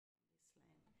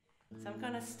So I'm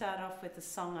going to start off with a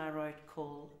song I wrote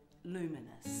called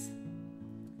Luminous.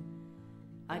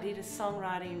 I did a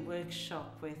songwriting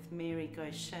workshop with Mary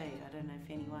Gaucher. I don't know if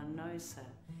anyone knows her.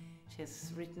 She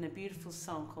has written a beautiful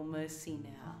song called Mercy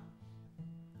Now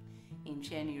in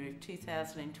January of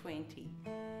 2020,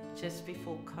 just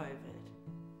before COVID.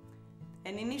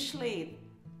 And initially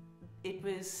it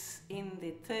was in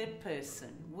the third person,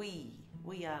 we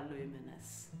are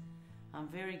luminous. I'm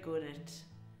very good at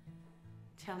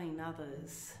telling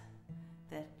others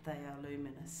that they are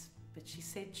luminous. But she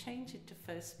said, change it to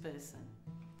first person.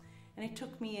 And it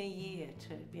took me a year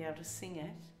to be able to sing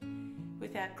it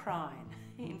without crying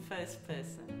in first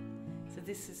person. So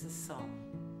this is a song.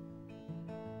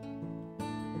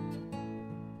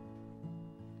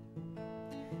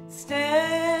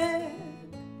 Step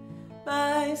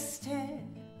by step,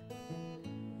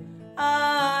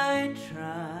 I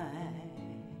try.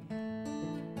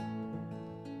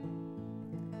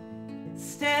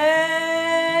 Step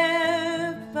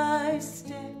by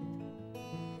step,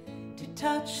 to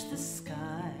touch the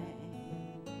sky.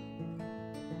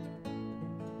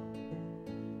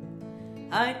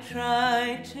 I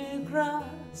try to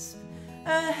grasp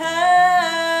a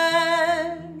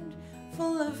hand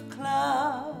full of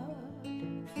cloud,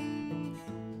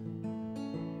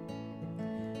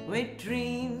 with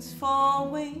dreams for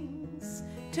wings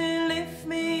to lift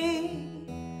me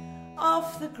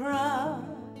off the ground.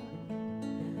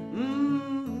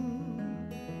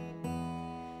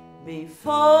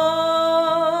 Before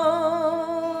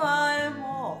I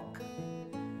walk,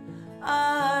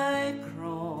 I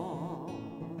crawl.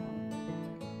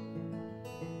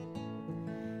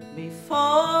 Before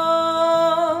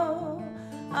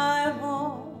I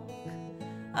walk,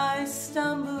 I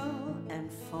stumble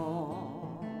and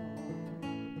fall.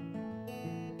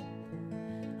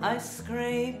 I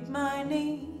scrape my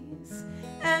knees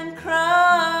and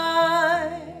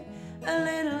cry a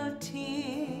little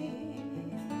tear.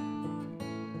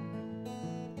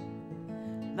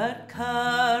 But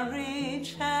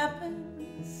courage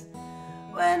happens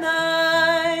when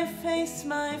I face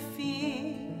my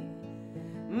fear.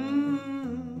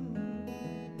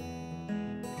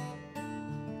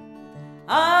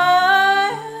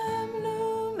 I am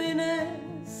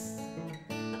luminous.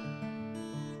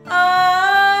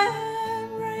 I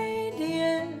am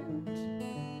radiant.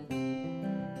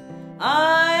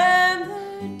 I am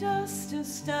the dust of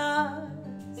stars,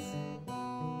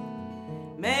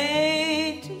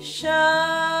 made to shine.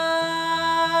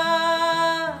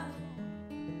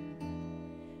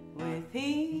 With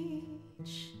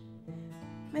each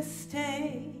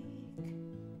mistake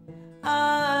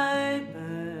I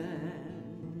burn.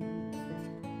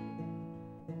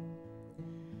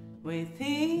 With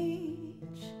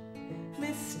each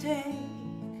mistake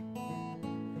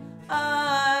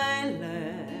I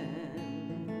learn.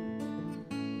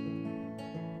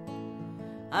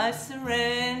 I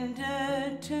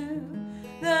surrender to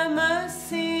the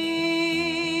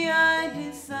mercy I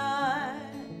desire,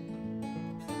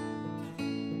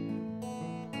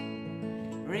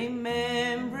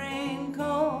 remembering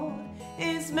gold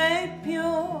is made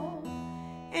pure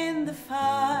in the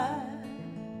fire.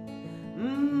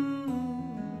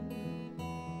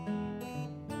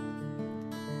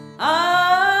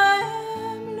 I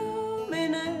am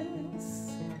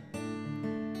luminous.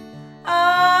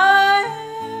 I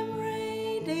am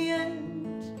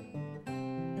radiant.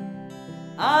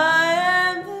 I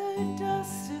am the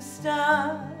dust of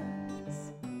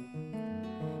stars,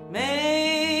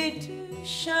 made to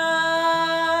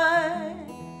shine.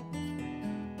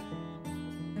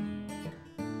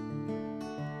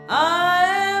 I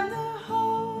am the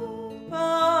hope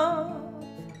of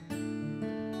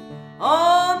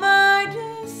all my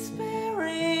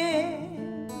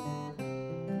despairing,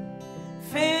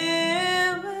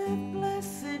 filled with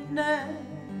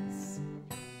blessedness,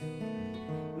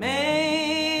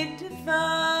 made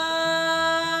divine.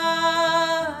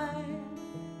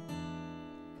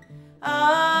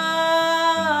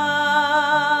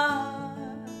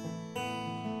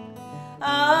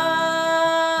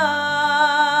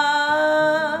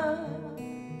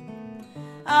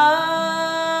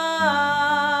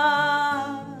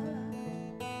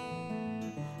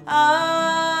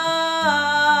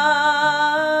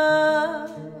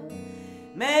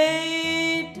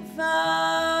 Made divine.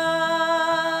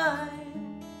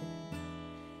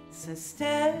 So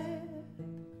step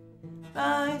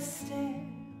by step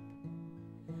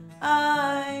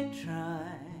I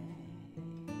try.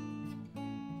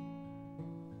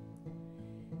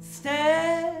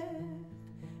 Step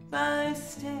by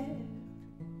step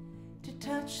to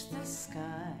touch the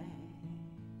sky.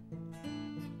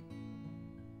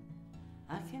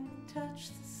 I can touch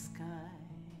the sky.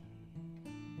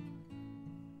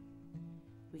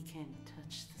 We can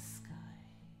touch the sky.